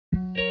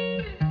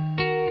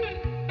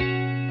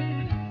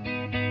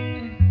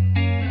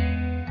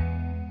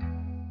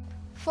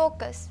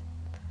focus.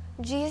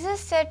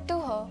 Jesus said to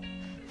her,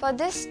 "For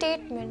this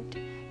statement,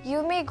 you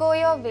may go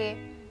your way,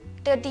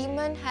 the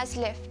demon has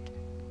left."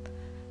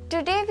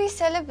 Today we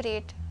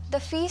celebrate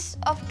the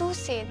feast of two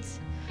saints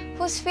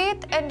whose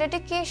faith and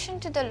dedication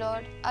to the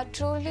Lord are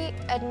truly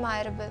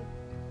admirable.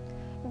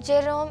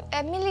 Jerome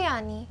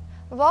Emiliani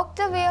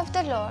walked the way of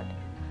the Lord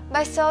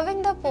by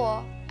serving the poor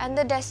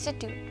and the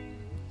destitute,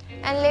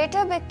 and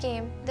later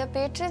became the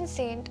patron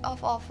saint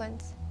of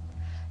orphans.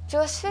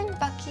 Josephine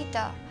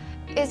Paquita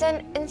is an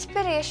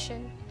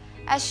inspiration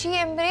as she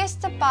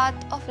embraced the path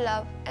of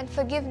love and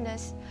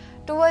forgiveness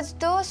towards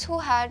those who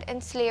had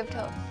enslaved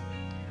her.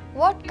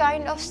 What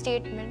kind of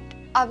statement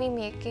are we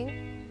making?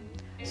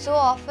 So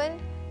often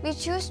we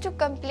choose to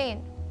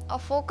complain or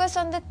focus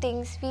on the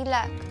things we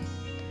lack.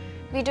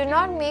 We do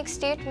not make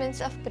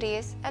statements of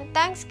praise and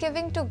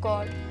thanksgiving to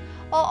God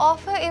or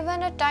offer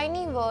even a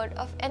tiny word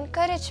of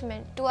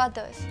encouragement to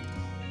others.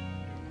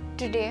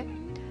 Today,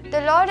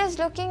 the Lord is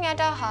looking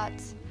at our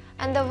hearts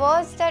and the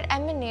words that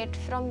emanate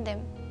from them.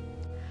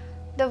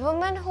 The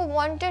woman who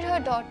wanted her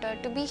daughter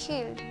to be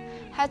healed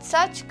had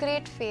such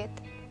great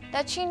faith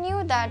that she knew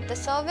that the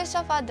service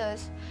of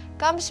others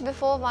comes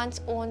before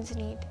one's own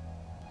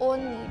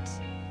needs.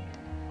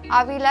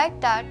 Are we like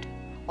that,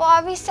 or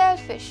are we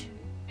selfish?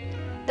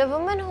 The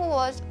woman who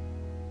was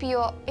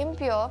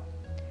impure,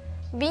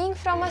 being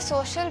from a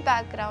social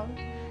background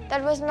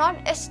that was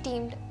not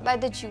esteemed by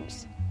the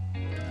Jews.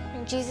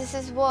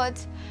 Jesus'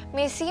 words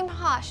may seem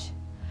harsh,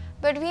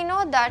 but we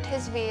know that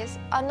his ways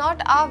are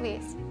not our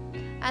ways,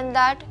 and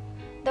that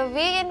the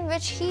way in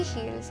which he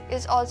heals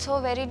is also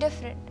very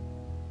different.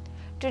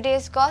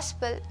 Today's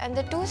gospel and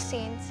the two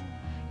saints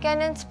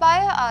can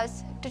inspire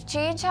us to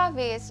change our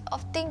ways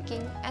of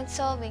thinking and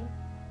serving.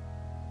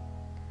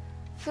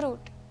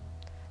 Fruit.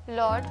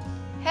 Lord,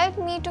 help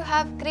me to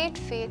have great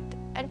faith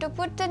and to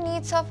put the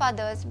needs of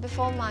others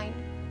before mine.